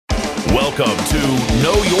Welcome to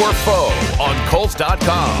Know Your Foe on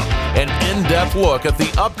Colts.com, an in-depth look at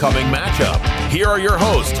the upcoming matchup. Here are your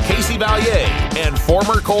hosts, Casey Valier and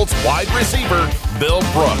former Colts wide receiver, Bill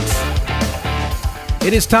Brooks.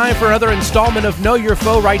 It is time for another installment of Know Your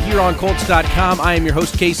Foe right here on Colts.com. I am your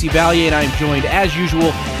host, Casey Valier, and I am joined, as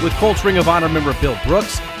usual, with Colts Ring of Honor member Bill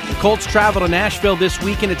Brooks. The Colts travel to Nashville this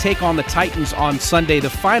weekend to take on the Titans on Sunday, the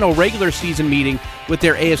final regular season meeting with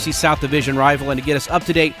their AFC South Division rival. And to get us up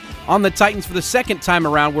to date on the Titans for the second time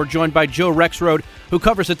around, we're joined by Joe Rexrode, who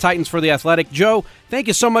covers the Titans for The Athletic. Joe, thank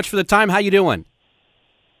you so much for the time. How you doing?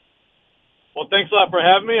 Well, thanks a lot for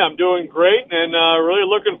having me. I'm doing great and really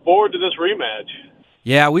looking forward to this rematch.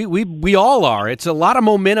 Yeah, we all are. It's a lot of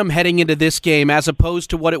momentum heading into this game as opposed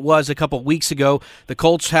to what it was a couple weeks ago. The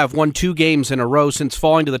Colts have won 2 games in a row since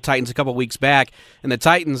falling to the Titans a couple weeks back. And the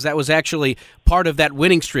Titans, that was actually part of that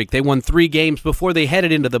winning streak. They won 3 games before they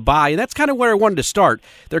headed into the bye. And that's kind of where I wanted to start.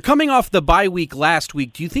 They're coming off the bye week last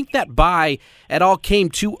week. Do you think that bye at all came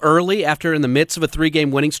too early after in the midst of a 3-game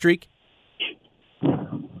winning streak?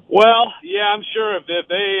 Well, yeah, I'm sure if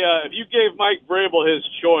you gave Mike Vrabel his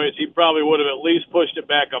choice, he probably would have at least pushed it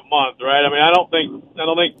back a month, right? I mean, I don't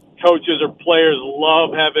think coaches or players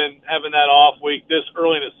love having that off week this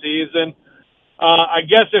early in the season. I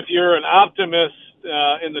guess if you're an optimist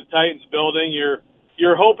in the Titans building,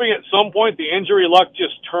 you're hoping at some point the injury luck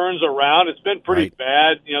just turns around. It's been pretty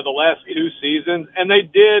bad, the last 2 seasons, and they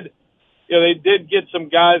did get some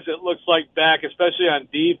guys that looks like back, especially on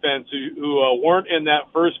defense, who weren't in that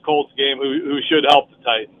first Colts game, who should help the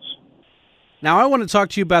Titans. Now, I want to talk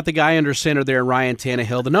to you about the guy under center there, Ryan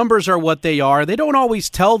Tannehill. The numbers are what they are. They don't always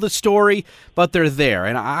tell the story, but they're there.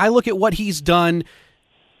 And I look at what he's done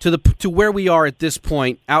to where we are at this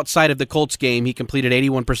point. Outside of the Colts game, he completed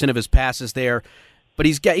 81% of his passes there, but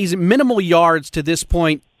he's at minimal yards to this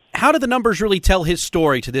point. How do the numbers really tell his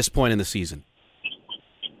story to this point in the season?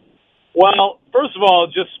 Well, first of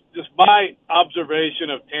all, just my observation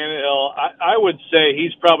of Tannehill, I would say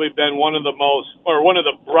he's probably been one of the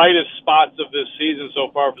brightest spots of this season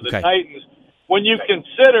so far for the Titans. When you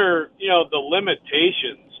consider, the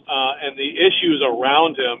limitations and the issues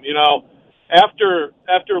around him, after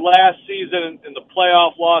last season and the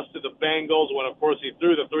playoff loss to the Bengals, when of course he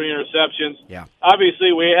threw the 3 interceptions,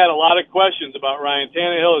 obviously we had a lot of questions about Ryan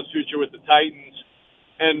Tannehill, his future with the Titans.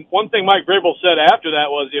 And one thing Mike Vrabel said after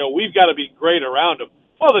that was, we've got to be great around him.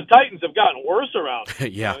 Well, the Titans have gotten worse around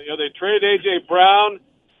him. They traded A.J. Brown.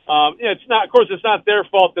 It's not their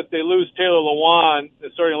fault that they lose Taylor Lewan,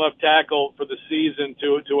 the starting left tackle, for the season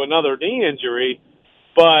to another knee injury.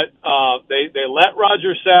 But they let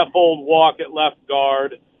Roger Saffold walk at left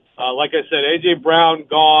guard. Like I said, A.J. Brown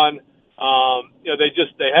gone.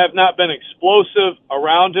 They have not been explosive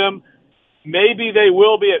around him. Maybe they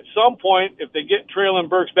will be at some point if they get Treylon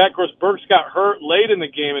Burks back. Of course, Burks got hurt late in the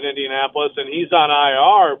game in Indianapolis, and he's on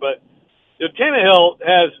IR. But Tannehill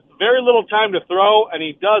has very little time to throw, and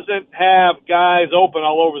he doesn't have guys open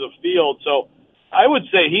all over the field. So I would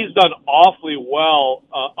say he's done awfully well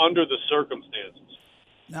under the circumstances.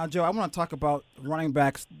 Now, Joe, I want to talk about running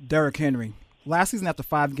backs Derrick Henry. Last season, after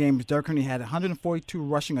 5 games, Derrick Henry had 142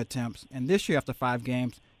 rushing attempts, and this year, after 5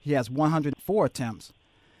 games, he has 104 attempts.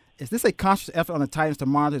 Is this a conscious effort on the Titans to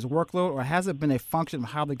monitor his workload, or has it been a function of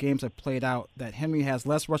how the games have played out that Henry has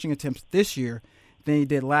less rushing attempts this year than he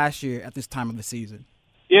did last year at this time of the season?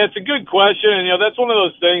 Yeah, it's a good question. And, that's one of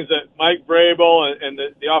those things that Mike Vrabel and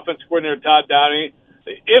the offensive coordinator Todd Downing,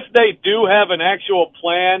 if they do have an actual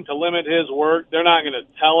plan to limit his work, they're not going to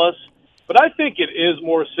tell us. But I think it is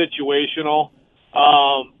more situational.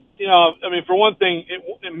 For one thing,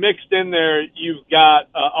 it mixed in there, you've got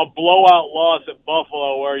a blowout loss at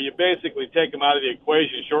Buffalo where you basically take him out of the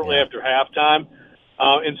equation shortly after halftime.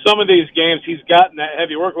 In some of these games, he's gotten that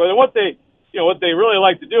heavy workload. And what they really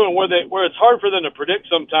like to do, and where it's hard for them to predict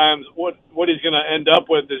sometimes what he's going to end up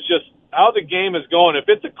with, is just how the game is going. If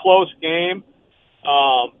it's a close game,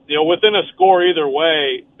 within a score either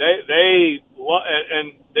way, they're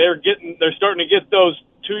starting to get those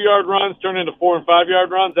 2-yard runs turn into 4- and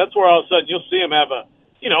 5-yard runs. That's where all of a sudden you'll see him have a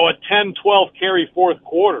 10-12 carry fourth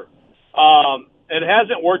quarter. It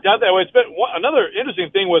hasn't worked out that way. It's been another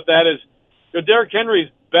interesting thing with that is Derrick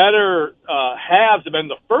Henry's better halves have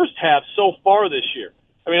been the first half so far this year.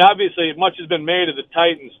 I mean, obviously much has been made of the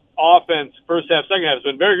Titans' offense. First half, second half has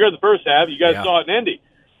been very good. The first half, you guys saw it in Indy,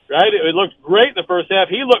 right? It looked great in the first half.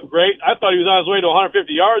 He looked great. I thought he was on his way to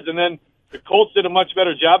 150 yards, and then the Colts did a much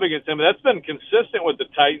better job against him. That's been consistent with the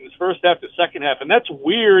Titans, first half to second half, and that's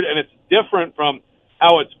weird, and it's different from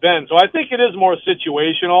how it's been. So I think it is more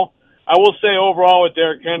situational. I will say overall with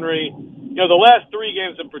Derrick Henry, the last 3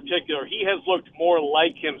 games in particular, he has looked more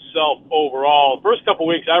like himself overall. First couple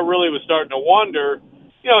weeks, I really was starting to wonder,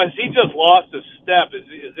 has he just lost a step?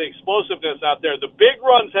 Is the explosiveness out there? The big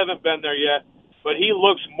runs haven't been there yet, but he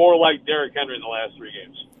looks more like Derrick Henry in the last 3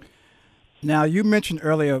 games. Now, you mentioned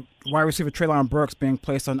earlier wide receiver Treylon Burks being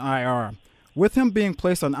placed on IR. With him being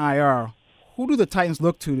placed on IR, who do the Titans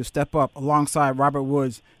look to step up alongside Robert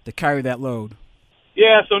Woods to carry that load?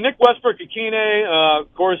 Yeah, so Nick Westbrook-Ikhine,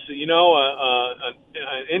 of course, an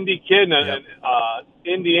Indy kid and an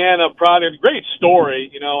Indiana product. Great story,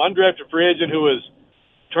 undrafted free agent who has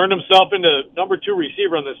turned himself into number 2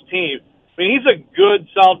 receiver on this team. I mean, he's a good,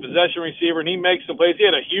 solid possession receiver, and he makes some plays. He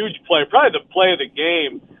had a huge play, probably the play of the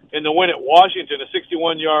game in the win at Washington, a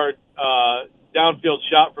 61-yard downfield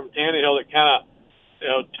shot from Tannehill that kind of,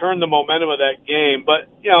 turned the momentum of that game. But,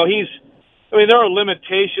 there are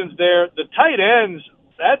limitations there. The tight ends,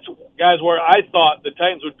 that's guys where I thought the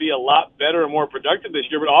Titans would be a lot better and more productive this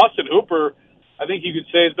year. But Austin Hooper, I think you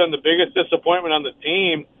could say, has been the biggest disappointment on the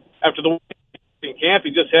team after the in camp.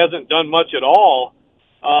 He just hasn't done much at all.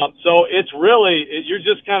 So it's really, you're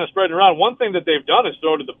just kind of spreading around. One thing that they've done is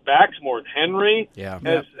throw to the backs more. Henry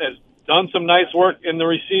has done some nice work in the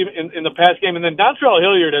in the pass game. And then Dontrell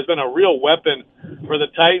Hilliard has been a real weapon for the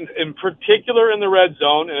Titans, in particular in the red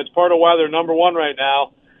zone, and it's part of why they're number 1 right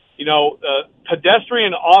now.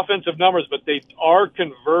 Pedestrian offensive numbers, but they are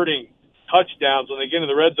converting touchdowns when they get into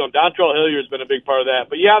the red zone. Dontrell Hilliard has been a big part of that.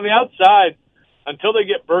 But, on the outside, until they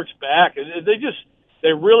get Burks back,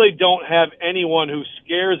 they really don't have anyone who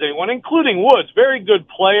scares anyone, including Woods. Very good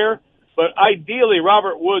player, but ideally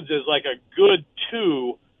Robert Woods is like a good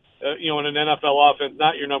 2, in an NFL offense,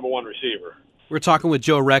 not your number 1 receiver. We're talking with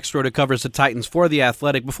Joe Rexrode, who covers the Titans for The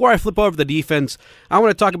Athletic. Before I flip over to the defense, I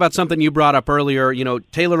want to talk about something you brought up earlier.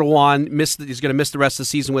 Taylor Lewan he's going to miss the rest of the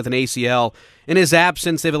season with an ACL. In his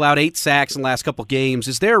absence, they've allowed 8 sacks in the last couple games.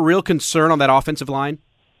 Is there a real concern on that offensive line?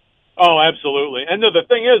 Oh, absolutely. And the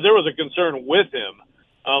thing is, there was a concern with him.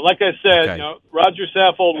 Like I said, Roger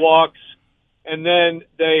Saffold walks, and then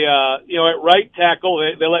they, at right tackle,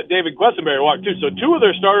 they let David Quessenberry walk too. So 2 of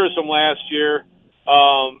their starters from last year,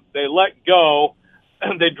 they let go.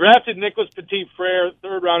 They drafted Nicholas Petit-Frere,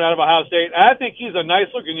 3rd round out of Ohio State. I think he's a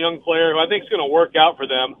nice-looking young player who I think is going to work out for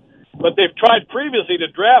them. But they've tried previously to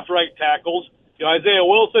draft right tackles. Isaiah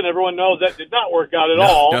Wilson, everyone knows that did not work out at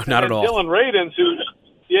all. No, not at all. Dylan Radins,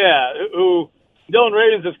 Dylan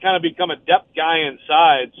Radins has kind of become a depth guy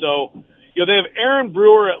inside. So, they have Aaron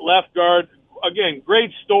Brewer at left guard. Again,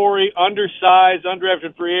 great story, undersized,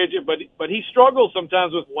 undrafted free agent, but he struggles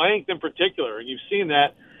sometimes with length in particular, and you've seen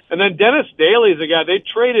that. And then Dennis Daly is a guy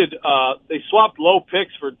they swapped low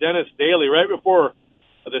picks for Dennis Daly right before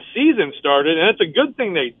the season started, and it's a good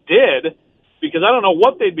thing they did because I don't know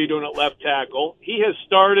what they'd be doing at left tackle. He has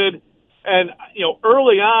started, and,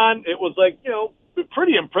 early on it was like,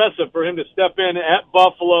 pretty impressive for him to step in at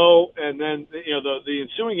Buffalo and then, the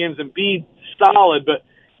ensuing games and be solid, but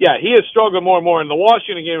yeah, he has struggled more and more. In the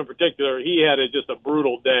Washington game in particular, he had just a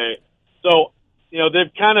brutal day. So,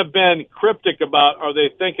 they've kind of been cryptic about, are they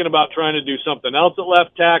thinking about trying to do something else at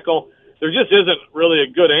left tackle? There just isn't really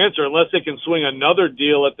a good answer unless they can swing another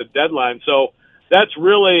deal at the deadline. So that's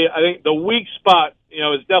really, I think, the weak spot,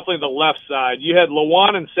 is definitely the left side. You had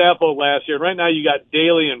Lewan and Saffold last year. Right now you got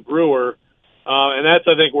Daly and Brewer, and that's,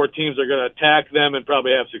 I think, where teams are going to attack them and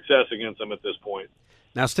probably have success against them at this point.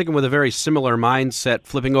 Now, sticking with a very similar mindset,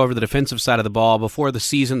 flipping over the defensive side of the ball, before the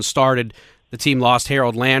season started, the team lost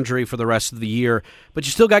Harold Landry for the rest of the year. But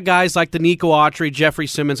you still got guys like Danico Autry, Jeffrey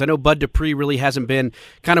Simmons. I know Bud Dupree really hasn't been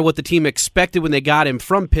kind of what the team expected when they got him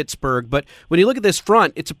from Pittsburgh. But when you look at this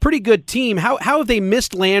front, it's a pretty good team. How have they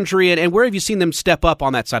missed Landry, and where have you seen them step up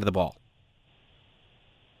on that side of the ball?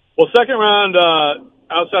 Well, second round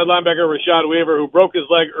outside linebacker Rashad Weaver, who broke his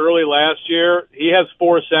leg early last year, he has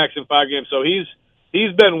 4 sacks in 5 games. So he's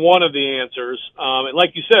been one of the answers. And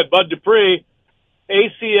like you said, Bud Dupree,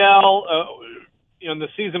 ACL, in the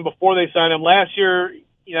season before they signed him. Last year,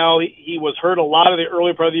 he was hurt a lot of the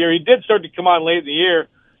early part of the year. He did start to come on late in the year.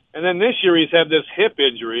 And then this year he's had this hip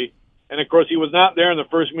injury. And, of course, he was not there in the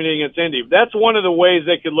first meeting against Indy. That's one of the ways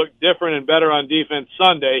they could look different and better on defense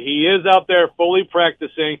Sunday. He is out there fully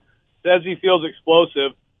practicing, says he feels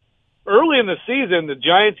explosive. Early in the season, the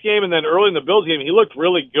Giants game and then early in the Bills game, he looked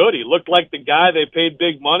really good. He looked like the guy they paid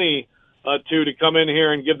big money to come in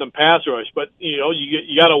here and give them pass rush. But, you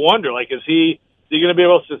got to wonder, like, is he going to be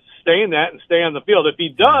able to sustain that and stay on the field? If he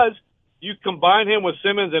does, you combine him with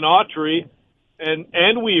Simmons and Autry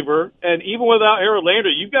and Weaver, and even without Harold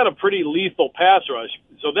Landry, you've got a pretty lethal pass rush.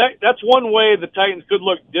 So that's one way the Titans could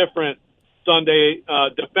look different Sunday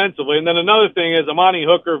defensively. And then another thing is Amani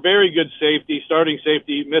Hooker, very good safety, starting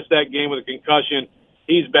safety, missed that game with a concussion.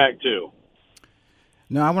 He's back too.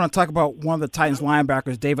 Now, I want to talk about one of the Titans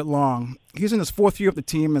linebackers, David Long. He's in his fourth year of the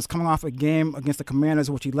team and is coming off a game against the Commanders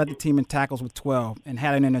in which he led the team in tackles with 12 and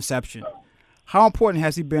had an interception. How important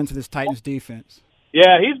has he been to this Titans defense?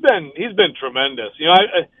 Yeah, he's been tremendous. You know,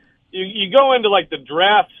 you go into like the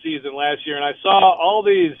draft season last year, and I saw all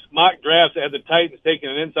these mock drafts that had the Titans taking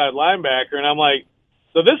an inside linebacker, and I'm like,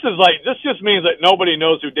 so this just means that nobody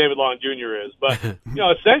knows who David Long Jr. is. But you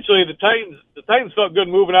know, essentially the Titans felt good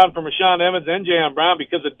moving on from Rashaan Evans and Jayon Brown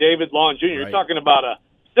because of David Long Jr. Right. You're talking about a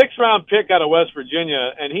 6th-round pick out of West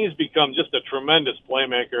Virginia, and he's become just a tremendous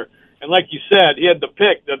playmaker. And like you said, he had the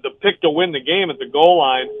pick to win the game at the goal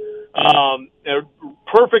line,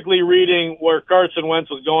 perfectly reading where Carson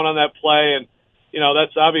Wentz was going on that play. And you know,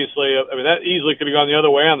 that's obviously, I mean, that easily could have gone the other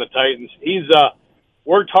way on the Titans. He's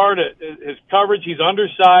worked hard at his coverage. He's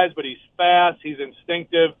undersized, but he's fast. He's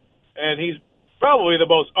instinctive, and he's probably the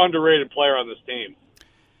most underrated player on this team.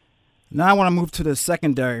 Now I want to move to the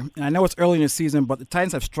secondary. And I know it's early in the season, but the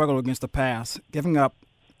Titans have struggled against the pass, giving up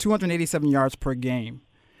 287 yards per game.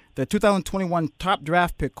 The 2021 top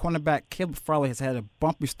draft pick cornerback Caleb Farley has had a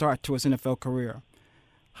bumpy start to his NFL career.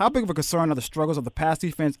 How big of a concern are the struggles of the pass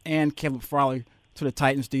defense and Caleb Farley to the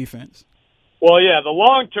Titans defense? Well, yeah, the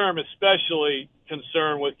long-term especially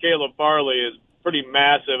concern with Caleb Farley is pretty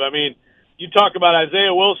massive. I mean, you talk about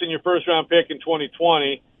Isaiah Wilson, your first-round pick in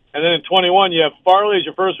 2020, and then in 21 you have Farley as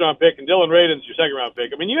your first-round pick and Dylan Radunz your second-round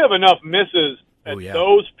pick. I mean, you have enough misses at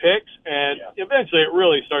those picks, and eventually it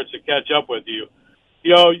really starts to catch up with you.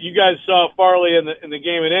 You know, you guys saw Farley in the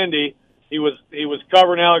game at Indy. He was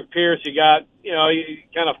covering Alec Pierce. He got, you know, he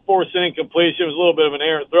kind of forced an incompletion. It was a little bit of an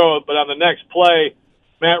errant throw, but on the next play,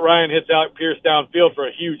 Matt Ryan hits Alec Pierce downfield for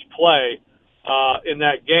a huge play in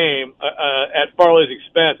that game at Farley's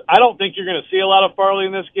expense. I don't think you're going to see a lot of Farley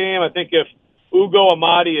in this game. I think if Ugo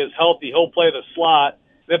Amadi is healthy, he'll play the slot.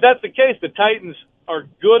 And if that's the case, the Titans are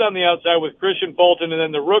good on the outside with Christian Fulton and then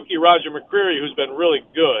the rookie Roger McCreary, who's been really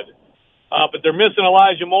good. But they're missing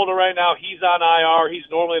Elijah Mulder right now. He's on IR. He's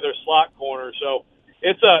normally their slot corner. So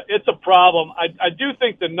it's a problem. I do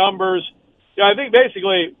think the numbers, you know, I think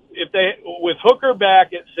basically if they, with Hooker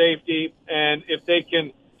back at safety, and if they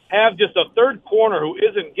can have just a third corner who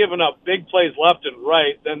isn't giving up big plays left and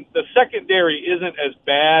right, then the secondary isn't as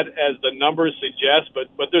bad as the numbers suggest. But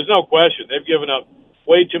there's no question they've given up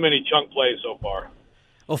way too many chunk plays so far.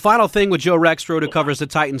 Well, final thing with Joe Rexrode, who covers the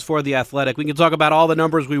Titans for The Athletic. We can talk about all the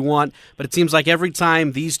numbers we want, but it seems like every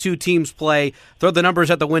time these two teams play, throw the numbers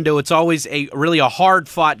at the window, it's always really a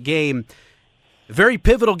hard-fought game. Very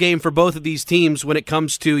pivotal game for both of these teams when it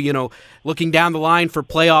comes to, you know, looking down the line for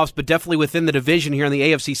playoffs, but definitely within the division here in the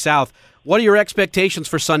AFC South. What are your expectations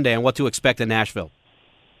for Sunday and what to expect in Nashville?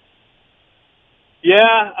 Yeah,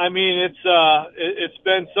 I mean, it's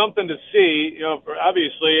been something to see. You know, for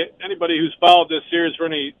obviously anybody who's followed this series for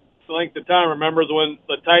any length of time remembers when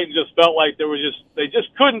the Titans just felt like they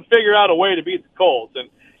just couldn't figure out a way to beat the Colts, and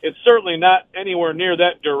it's certainly not anywhere near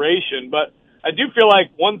that duration. But I do feel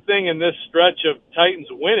like one thing in this stretch of Titans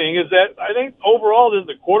winning is that I think overall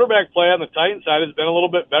the quarterback play on the Titans side has been a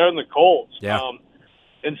little bit better than the Colts. Yeah.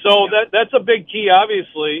 And so that's a big key.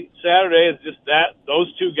 Obviously, Saturday is just those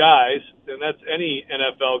two guys, and that's any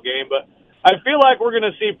NFL game. But I feel like we're going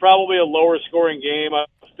to see probably a lower scoring game, a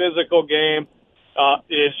physical game.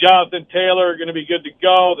 Is Jonathan Taylor going to be good to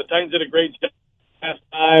go? The Titans did a great job last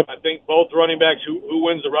time. I think both running backs who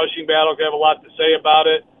wins the rushing battle could have a lot to say about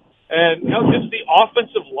it. And, you know, just the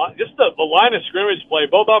offensive line, just the line of scrimmage play.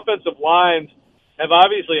 Both offensive lines have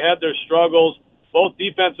obviously had their struggles. Both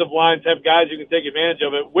defensive lines have guys who can take advantage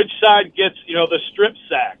of it. Which side gets, you know, the strip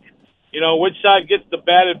sack? You know, which side gets the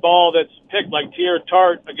batted ball that's picked like Teair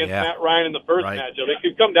Tart against Matt Ryan in the first matchup? It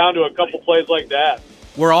could come down to a couple plays like that.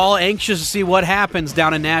 We're all anxious to see what happens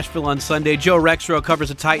down in Nashville on Sunday. Joe Rexrode covers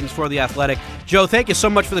the Titans for The Athletic. Joe, thank you so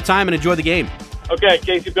much for the time and enjoy the game. Okay,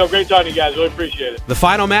 Casey, Bill, great talking to you guys. Really appreciate it. The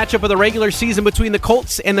final matchup of the regular season between the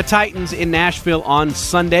Colts and the Titans in Nashville on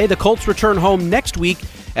Sunday. The Colts return home next week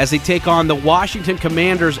as they take on the Washington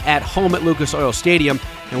Commanders at home at Lucas Oil Stadium.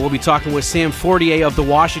 And we'll be talking with Sam Fortier of the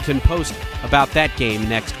Washington Post about that game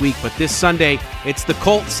next week. But this Sunday, it's the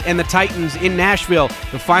Colts and the Titans in Nashville,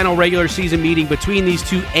 the final regular season meeting between these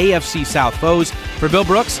two AFC South foes. For Bill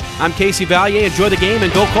Brooks, I'm Casey Valier. Enjoy the game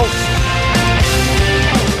and go Colts.